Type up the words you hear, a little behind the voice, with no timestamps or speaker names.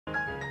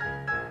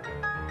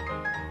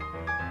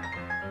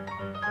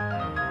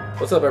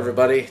What's up,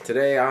 everybody?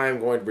 Today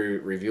I'm going to be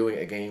reviewing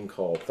a game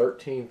called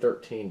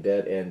 1313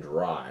 Dead End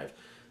Drive.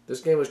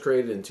 This game was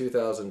created in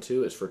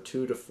 2002. It's for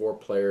 2 to 4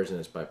 players and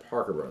it's by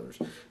Parker Brothers.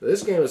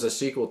 This game is a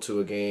sequel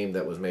to a game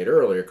that was made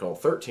earlier called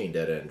 13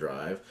 Dead End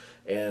Drive,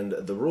 and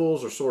the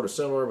rules are sort of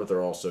similar, but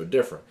they're also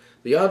different.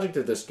 The object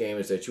of this game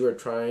is that you are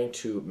trying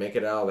to make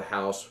it out of the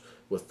house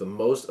with the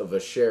most of a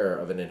share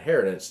of an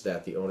inheritance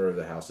that the owner of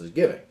the house is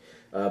giving.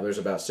 There's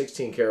about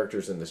 16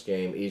 characters in this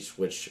game, each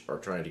which are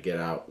trying to get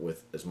out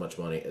with as much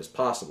money as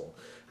possible.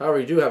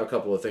 However, you do have a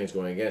couple of things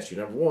going against you.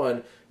 Number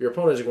one, your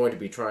opponents are going to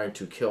be trying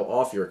to kill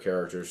off your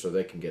characters so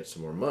they can get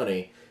some more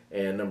money.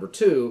 And number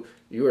two,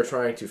 you are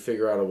trying to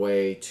figure out a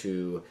way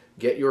to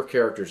get your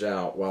characters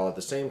out while at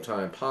the same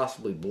time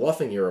possibly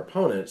bluffing your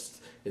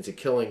opponents into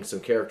killing some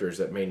characters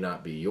that may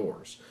not be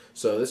yours.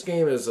 So this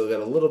game has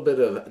got a little bit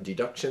of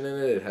deduction in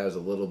it, it has a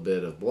little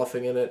bit of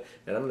bluffing in it,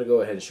 and I'm going to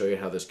go ahead and show you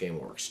how this game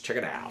works. Check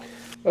it out.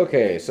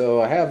 Okay,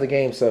 so I have the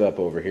game set up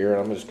over here,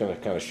 and I'm just going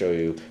to kind of show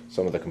you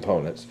some of the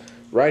components.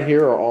 Right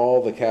here are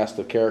all the cast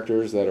of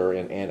characters that are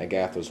in Aunt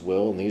Agatha's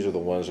will, and these are the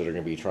ones that are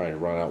going to be trying to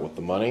run out with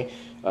the money.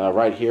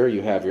 Right here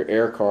you have your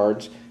heir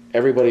cards.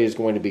 Everybody is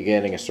going to be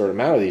getting a certain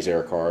amount of these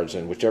heir cards,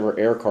 and whichever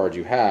heir card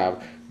you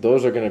have,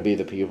 those are going to be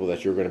the people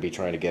that you're going to be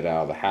trying to get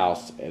out of the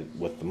house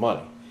with the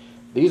money.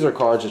 These are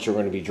cards that you're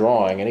going to be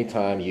drawing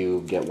anytime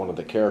you get one of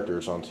the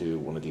characters onto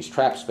one of these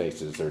trap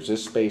spaces. There's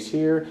this space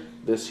here,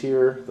 this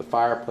here, the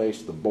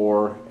fireplace, the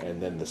boar,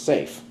 and then the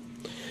safe.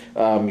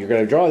 You're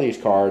going to draw these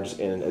cards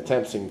in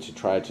attempting to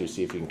try to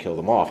see if you can kill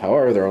them off.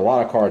 However, there are a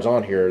lot of cards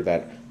on here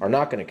that are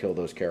not going to kill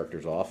those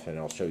characters off, and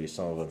I'll show you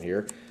some of them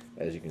here,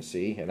 as you can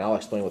see, and I'll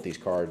explain what these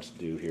cards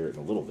do here in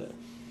a little bit.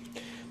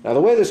 Now,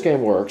 the way this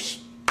game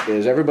works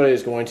is everybody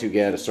is going to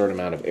get a certain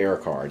amount of heir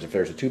cards. If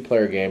there's a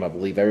 2-player game, I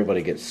believe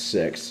everybody gets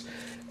 6,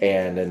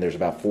 and then there's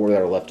about 4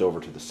 that are left over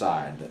to the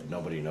side that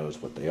nobody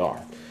knows what they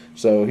are.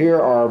 So here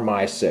are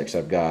my 6.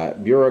 I've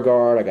got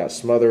Beauregard, I got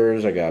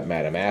Smothers, I got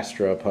Madame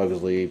Astra,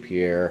 Pugsley,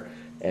 Pierre,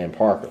 and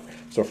Parker.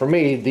 So for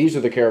me, these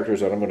are the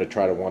characters that I'm going to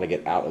try to want to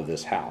get out of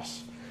this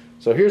house.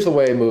 So here's the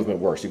way movement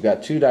works. You've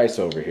got 2 dice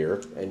over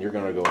here, and you're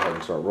going to go ahead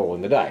and start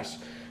rolling the dice.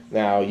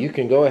 Now, you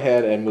can go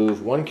ahead and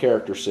move one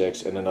character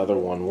 6 and another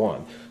one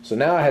 1. So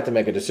now I have to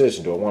make a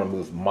decision. Do I want to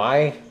move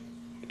my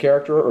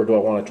character, or do I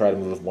want to try to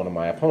move one of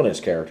my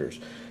opponent's characters?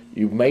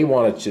 You may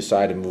want to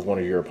decide to move one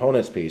of your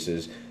opponent's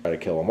pieces, try to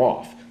kill them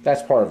off.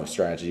 That's part of a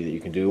strategy that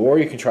you can do, or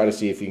you can try to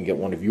see if you can get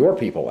one of your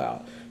people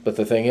out. But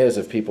the thing is,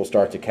 if people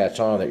start to catch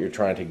on that you're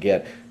trying to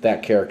get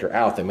that character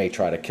out, they may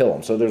try to kill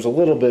them. So there's a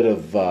little bit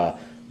of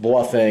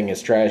bluffing and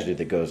strategy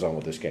that goes on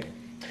with this game.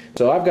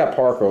 So I've got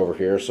Parker over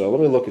here, so let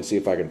me look and see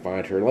if I can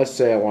find her. And let's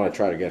say I want to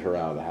try to get her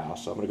out of the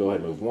house. So I'm going to go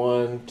ahead and move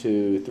 1,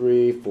 2,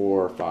 3,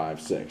 4,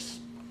 5, 6.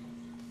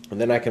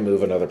 And then I can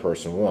move another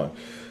person 1.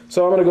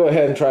 So I'm going to go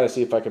ahead and try to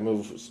see if I can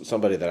move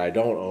somebody that I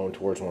don't own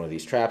towards one of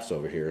these traps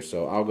over here.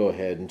 So I'll go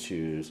ahead and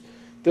choose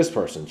this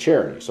person,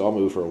 Charity. So I'll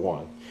move her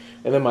 1.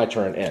 And then my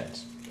turn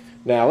ends.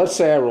 Now let's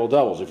say I roll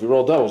doubles. If you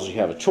roll doubles, you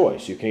have a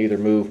choice. You can either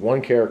move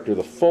one character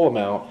the full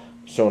amount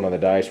shown on the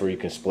dice, or you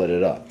can split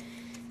it up.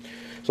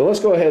 So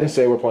let's go ahead and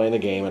say we're playing the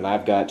game, and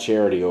I've got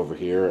Charity over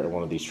here in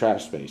one of these trap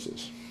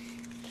spaces.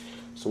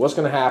 So what's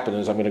going to happen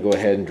is I'm going to go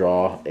ahead and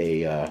draw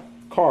a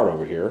card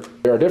over here.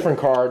 There are different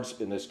cards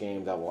in this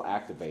game that will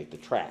activate the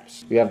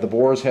traps. You have the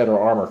boar's head or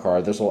armor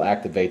card. This will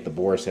activate the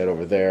boar's head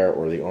over there,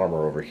 or the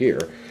armor over here.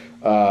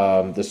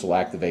 This will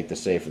activate the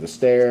safe or the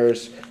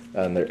stairs,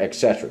 and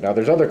etc. Now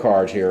there's other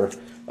cards here.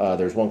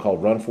 There's one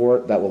called Run For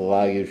It that will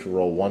allow you to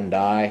roll 1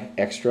 die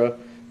extra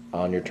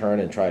on your turn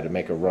and try to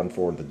make a run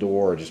for the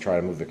door, or just try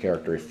to move the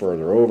character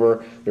further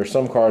over. There's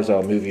some cards that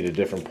will move you to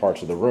different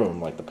parts of the room,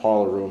 like the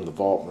parlor room, the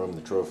vault room, the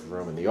trophy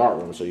room, and the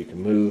art room, so you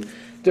can move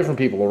different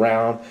people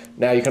around.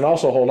 Now you can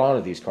also hold on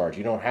to these cards.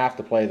 You don't have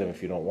to play them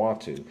if you don't want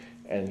to.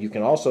 And you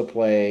can also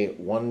play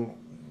one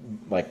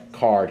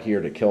card here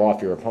to kill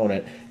off your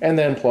opponent, and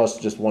then plus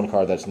just one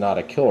card that's not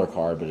a killer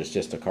card, but it's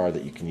just a card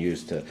that you can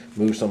use to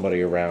move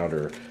somebody around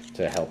or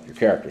to help your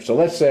character. So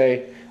let's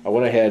say I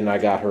went ahead and I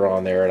got her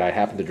on there, and I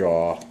happened to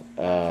draw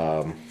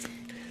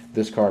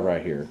this card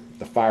right here,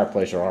 the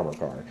fireplace or armor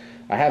card.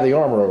 I have the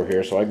armor over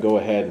here, so I can go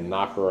ahead and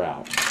knock her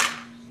out.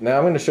 Now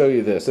I'm going to show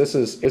you this.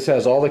 This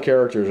has all the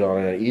characters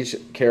on it, and each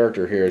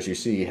character here, as you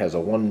see, has a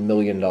 $1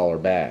 million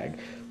bag.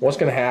 What's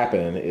going to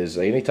happen is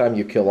anytime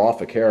you kill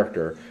off a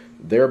character,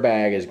 their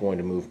bag is going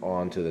to move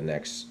on to the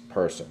next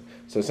person.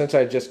 So since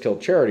I just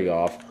killed Charity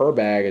off, her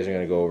bag is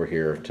going to go over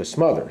here to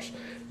Smothers.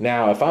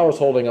 Now, if I was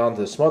holding on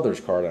to the Smothers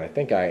card, and I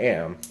think I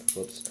am,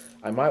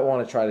 I might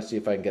want to try to see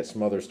if I can get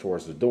Smothers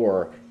towards the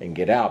door and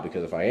get out,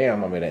 because if I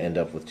am, I'm going to end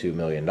up with $2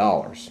 million.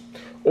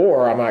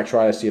 Or I might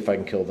try to see if I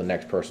can kill the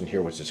next person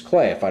here, which is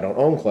Clay. If I don't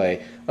own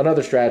Clay,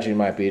 another strategy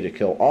might be to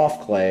kill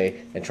off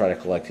Clay and try to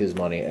collect his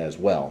money as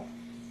well.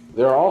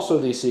 There are also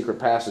these secret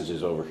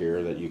passages over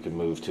here that you can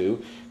move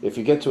to. If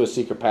you get to a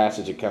secret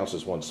passage, it counts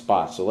as 1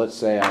 spot. So let's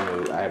say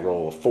I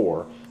roll a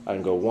 4. I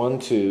can go 1,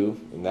 2,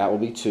 and that will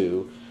be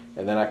 2.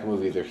 And then I can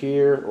move either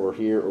here or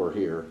here or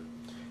here.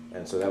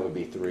 And so that would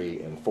be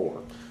 3 and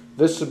 4.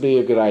 This would be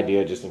a good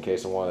idea just in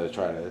case I wanted to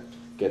try to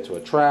get to a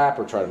trap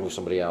or try to move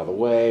somebody out of the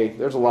way.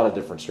 There's a lot of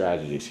different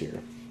strategies here.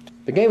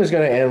 The game is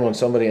going to end when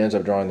somebody ends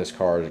up drawing this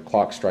card. The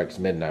clock strikes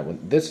midnight. When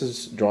this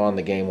is drawn,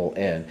 the game will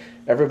end.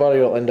 Everybody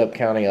will end up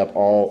counting up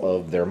all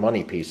of their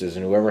money pieces,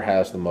 and whoever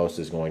has the most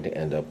is going to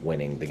end up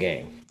winning the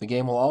game. The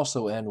game will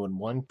also end when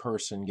one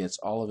person gets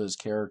all of his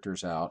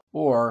characters out,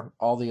 or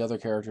all the other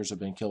characters have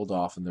been killed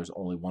off and there's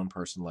only one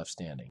person left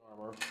standing.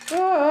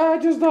 I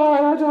just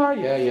died, I died.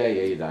 Yeah,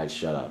 you died.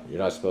 Shut up. You're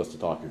not supposed to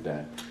talk, you're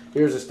dead.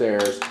 Here's the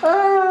stairs.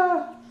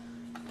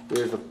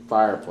 Here's the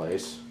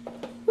fireplace.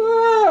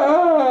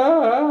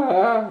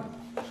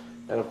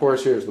 And of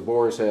course here's the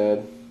boar's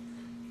head.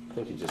 I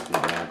think you just do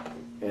that.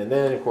 And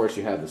then of course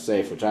you have the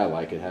safe, which I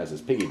like. It has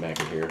this piggy bank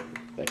in here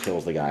that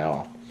kills the guy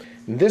off.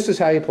 And this is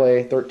how you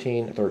play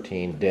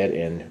 13-13 Dead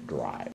End Drive.